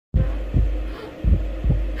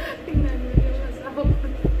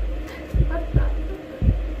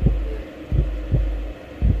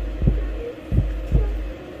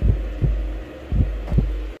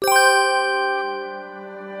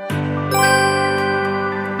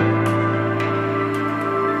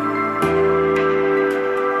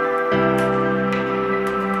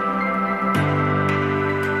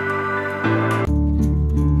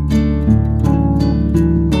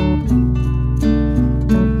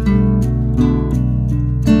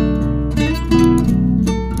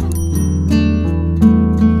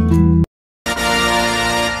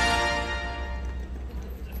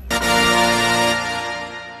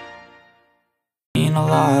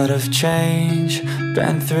of change,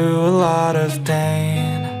 been through a lot of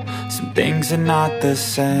pain. Some things are not the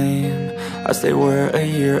same as they were a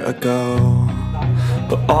year ago,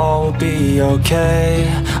 but all will be okay.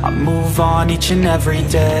 I move on each and every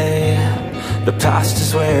day. The past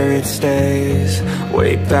is where it stays,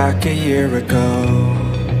 way back a year ago.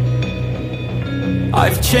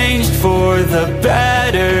 I've changed for the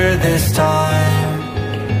better this time.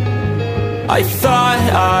 I thought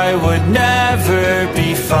I would never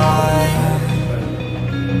be fine.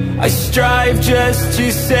 I strive just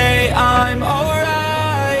to say I'm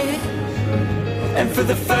alright, and for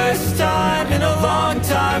the first time in a long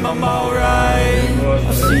time I'm alright.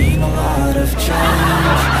 I've seen a lot of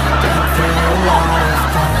change, been through a lot of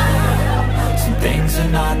pain. Some things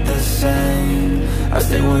are not the same as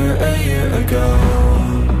they were a year ago,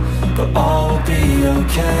 but all will be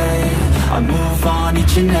okay. I move on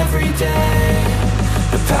each and every day.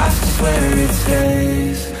 The past is where it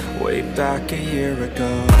stays, way back a year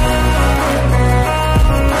ago.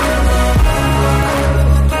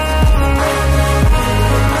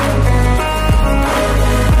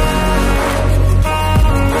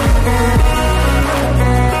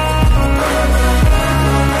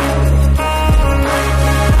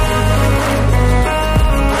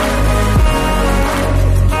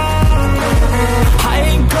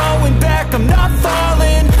 I'm not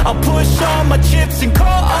falling, I'll push all my chips and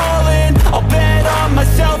call all in. I'll bet on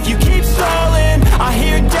myself, you keep stalling. I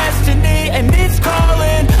hear destiny and it's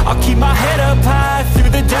calling. I'll keep my head up high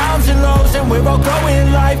through the downs and lows, and we're all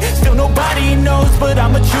going life. Still nobody knows, but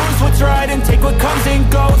I'ma choose what's right and take what comes and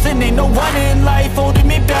goes. And ain't no one in life holding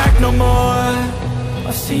me back no more.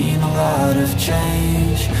 I've seen a lot of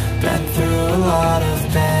change, been through a lot of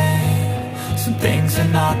pain. Some things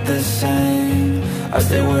are not the same as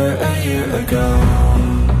they were a year ago,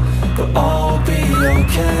 but all will be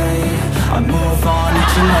okay. I move on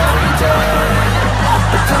each and every day.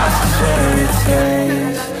 The past is where it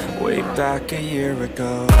stays, way back a year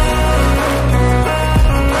ago.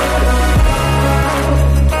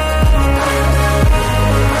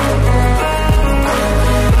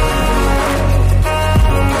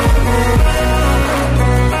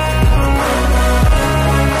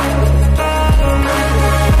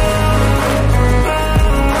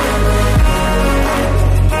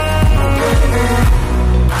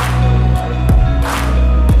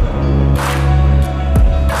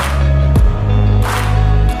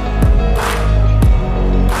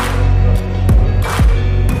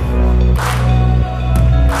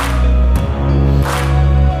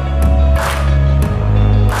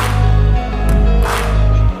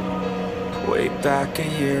 Back a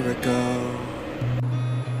year ago.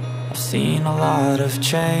 I've seen a lot of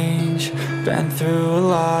change, been through a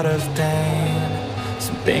lot of pain.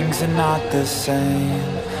 Some things are not the same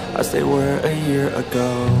as they were a year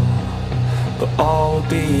ago, but all will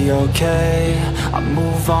be okay. I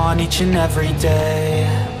move on each and every day.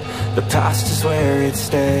 The past is where it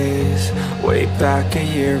stays, way back a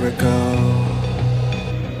year ago.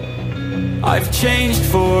 I've changed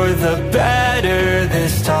for the better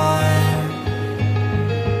this time.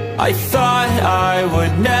 I thought I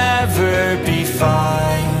would never be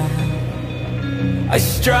fine. I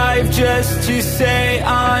strive just to say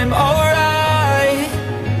I'm alright,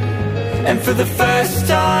 and for the first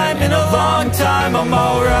time in a long time I'm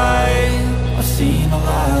alright. I've seen a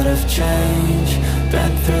lot of change,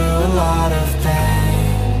 been through a lot of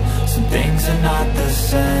pain. Some things are not the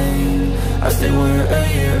same as they were a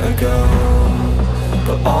year ago,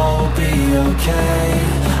 but all will be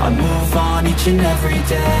okay. I move on each and every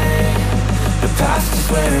day. The past is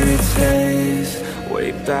where it stays,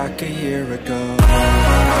 way back a year ago.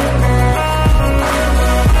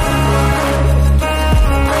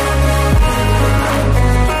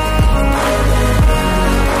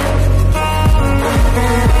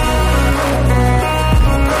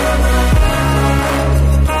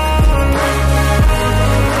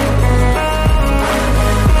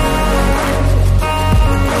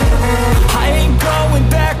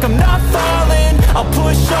 I'm not falling, I'll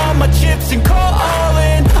push all my chips and call all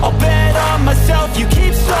in. I'll bet on myself, you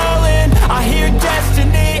keep stalling. I hear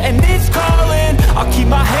destiny and it's calling. I'll keep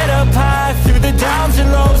my head up high through the downs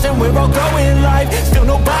and lows, and we're all going life. Still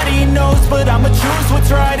nobody knows, but I'ma choose what's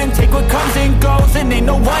right and take what comes and goes. And ain't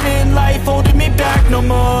no one in life holding me back no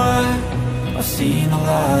more. I've seen a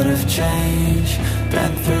lot of change,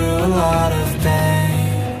 been through a lot of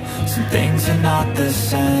pain. Some things are not the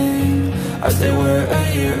same as they were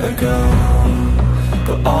a year ago,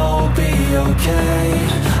 but all will be okay.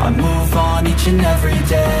 I move on each and every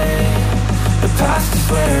day. The past is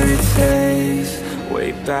where it stays,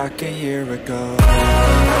 way back a year ago.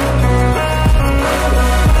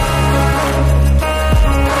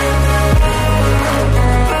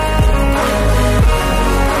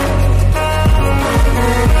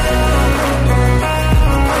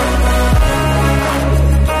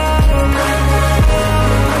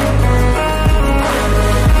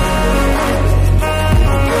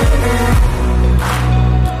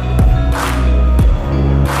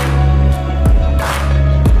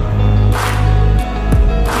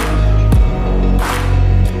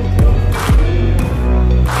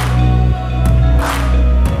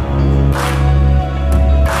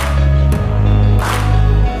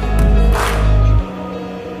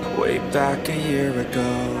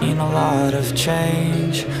 of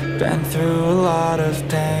change, been through a lot of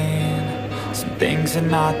pain. Some things are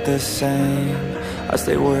not the same as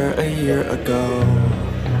they were a year ago,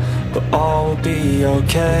 but all will be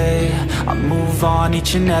okay. I move on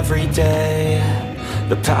each and every day.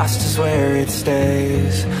 The past is where it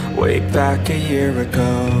stays, way back a year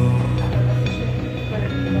ago.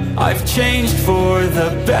 I've changed for the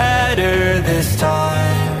better this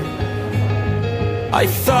time. I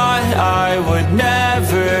thought I would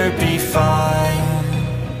never be fine.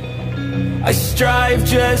 I strive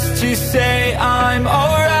just to say I'm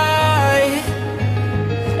alright,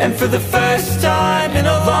 and for the first time in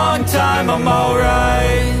a long time I'm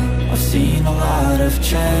alright. I've seen a lot of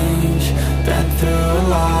change, been through a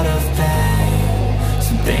lot of pain.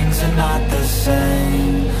 Some things are not the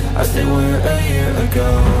same as they were a year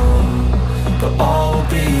ago, but all will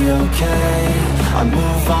be okay. I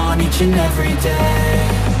move on each and every day.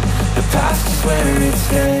 The past is where it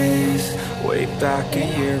stays, way back a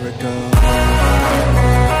year ago.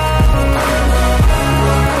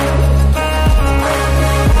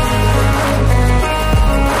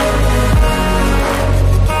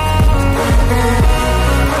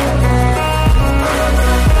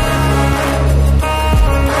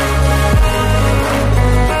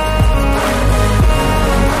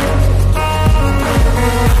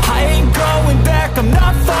 I'm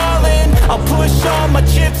not falling, I'll push all my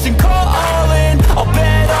chips and call all in. I'll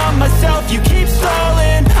bet on myself, you keep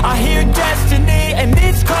stalling. I hear destiny and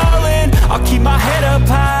it's calling. I'll keep my head up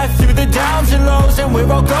high through the downs and lows, and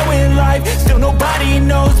we're all going life. Still nobody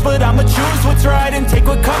knows, but I'ma choose what's right and take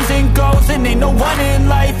what comes and goes. And ain't no one in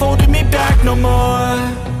life holding me back no more.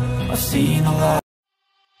 I've seen a lot